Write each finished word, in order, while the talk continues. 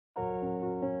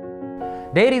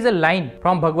There is a line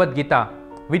from Bhagavad Gita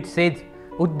which says,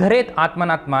 Uddharet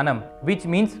Atmanatmanam, which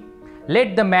means,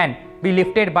 let the man be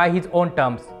lifted by his own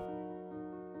terms.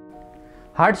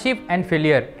 Hardship and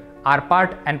failure are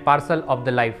part and parcel of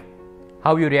the life.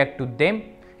 How you react to them,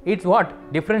 it's what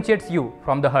differentiates you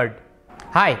from the herd.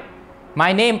 Hi,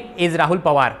 my name is Rahul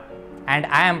Pawar and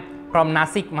I am from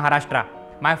Nasik, Maharashtra.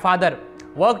 My father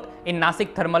worked in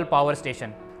Nasik thermal power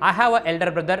station. I have an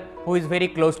elder brother who is very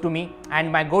close to me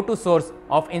and my go-to source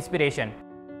of inspiration.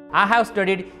 I have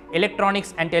studied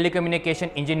electronics and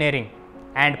telecommunication engineering,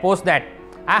 and post that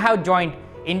I have joined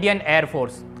Indian Air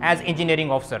Force as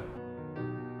engineering officer.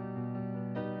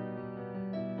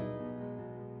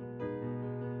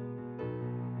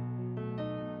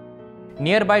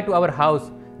 Nearby to our house,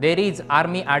 there is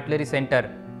Army Artillery Center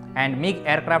and MiG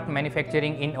aircraft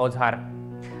manufacturing in Ozhar.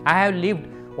 I have lived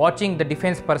watching the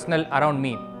defense personnel around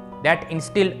me that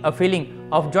instilled a feeling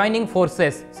of joining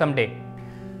forces someday.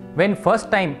 When first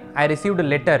time I received a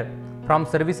letter from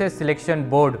Services Selection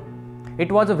Board,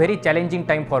 it was a very challenging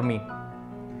time for me.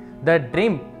 The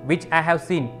dream which I have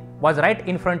seen was right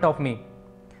in front of me,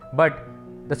 but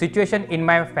the situation in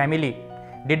my family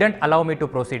didn't allow me to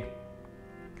proceed.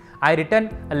 I written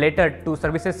a letter to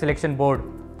Services Selection Board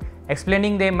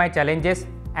explaining them my challenges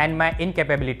and my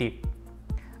incapability.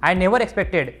 I never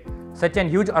expected such a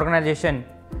huge organization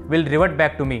will revert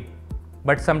back to me,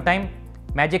 but sometime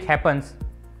magic happens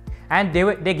and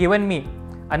they given me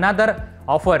another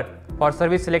offer for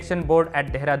Service Selection Board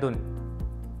at Dehradun.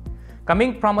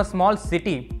 Coming from a small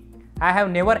city, I have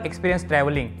never experienced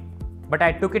traveling, but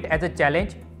I took it as a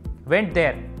challenge, went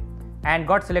there and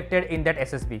got selected in that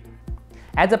SSB.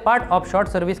 As a part of Short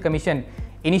Service Commission,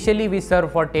 initially we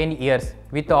served for 10 years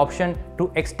with the option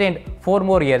to extend 4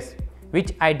 more years,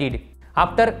 which I did.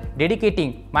 After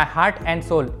dedicating my heart and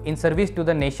soul in service to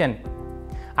the nation,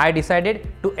 I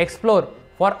decided to explore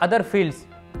for other fields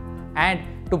and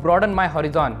to broaden my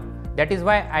horizon. That is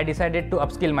why I decided to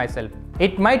upskill myself.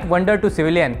 It might wonder to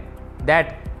civilian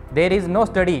that there is no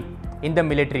study in the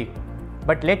military,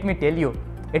 but let me tell you,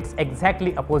 it's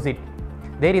exactly opposite.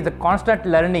 There is a constant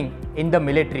learning in the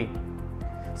military.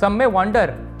 Some may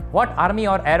wonder what Army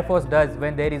or Air Force does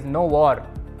when there is no war,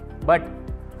 but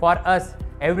for us,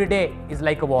 every day is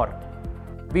like a war.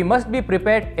 We must be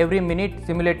prepared every minute,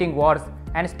 simulating wars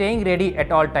and staying ready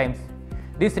at all times.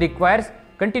 This requires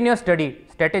continuous study,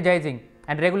 strategizing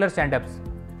and regular stand-ups.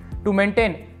 To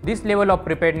maintain this level of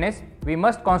preparedness, we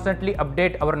must constantly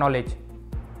update our knowledge.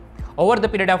 Over the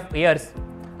period of years,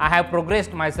 I have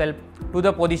progressed myself to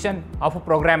the position of a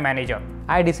program manager.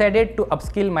 I decided to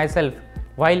upskill myself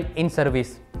while in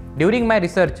service. During my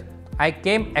research, I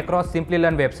came across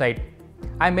Simplilearn website.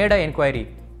 I made an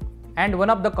inquiry and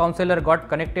one of the counselor got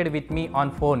connected with me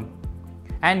on phone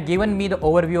and given me the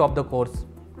overview of the course.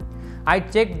 I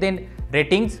checked then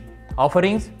ratings,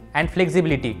 offerings and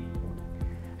flexibility,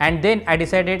 and then I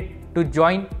decided to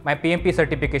join my PMP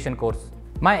certification course.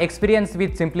 My experience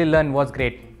with Simplilearn was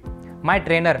great. My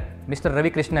trainer Mr.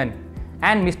 Ravi Krishnan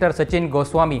and Mr. Sachin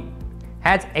Goswami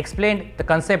has explained the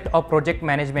concept of project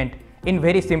management in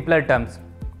very simpler terms.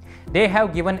 They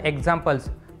have given examples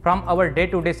from our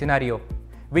day-to-day scenario,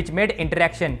 which made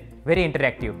interaction very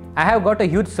interactive. I have got a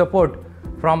huge support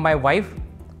from my wife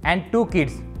and 2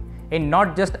 kids in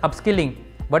not just upskilling,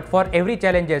 but for every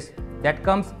challenges that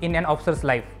comes in an officer's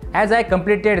life. As I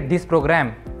completed this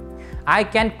program, I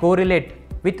can correlate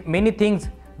with many things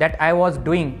that I was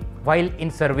doing while in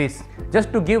service.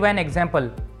 Just to give an example,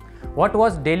 what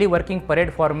was daily working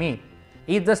parade for me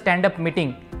is the stand-up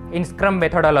meeting in Scrum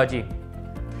methodology.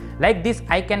 Like this,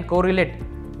 I can correlate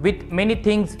with many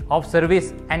things of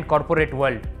service and corporate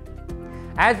world.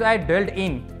 As I delved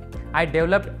in, I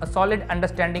developed a solid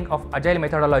understanding of agile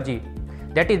methodology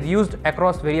that is used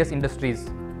across various industries.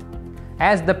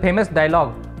 As the famous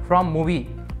dialogue from movie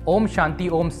Om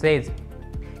Shanti Om says,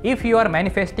 if you are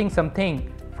manifesting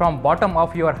something from bottom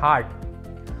of your heart,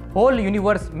 whole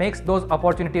universe makes those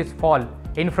opportunities fall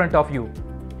in front of you.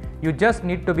 You just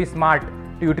need to be smart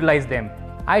to utilize them.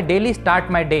 I daily start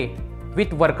my day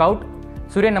with workout,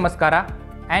 Surya Namaskara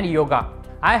and yoga.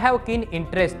 I have keen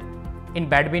interest in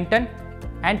badminton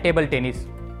and table tennis.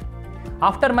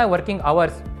 After my working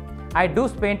hours, I do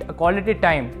spend a quality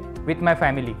time with my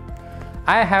family.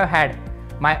 I have had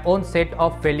my own set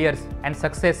of failures and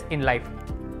success in life,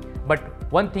 but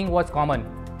one thing was common: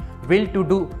 will to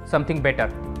do something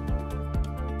better.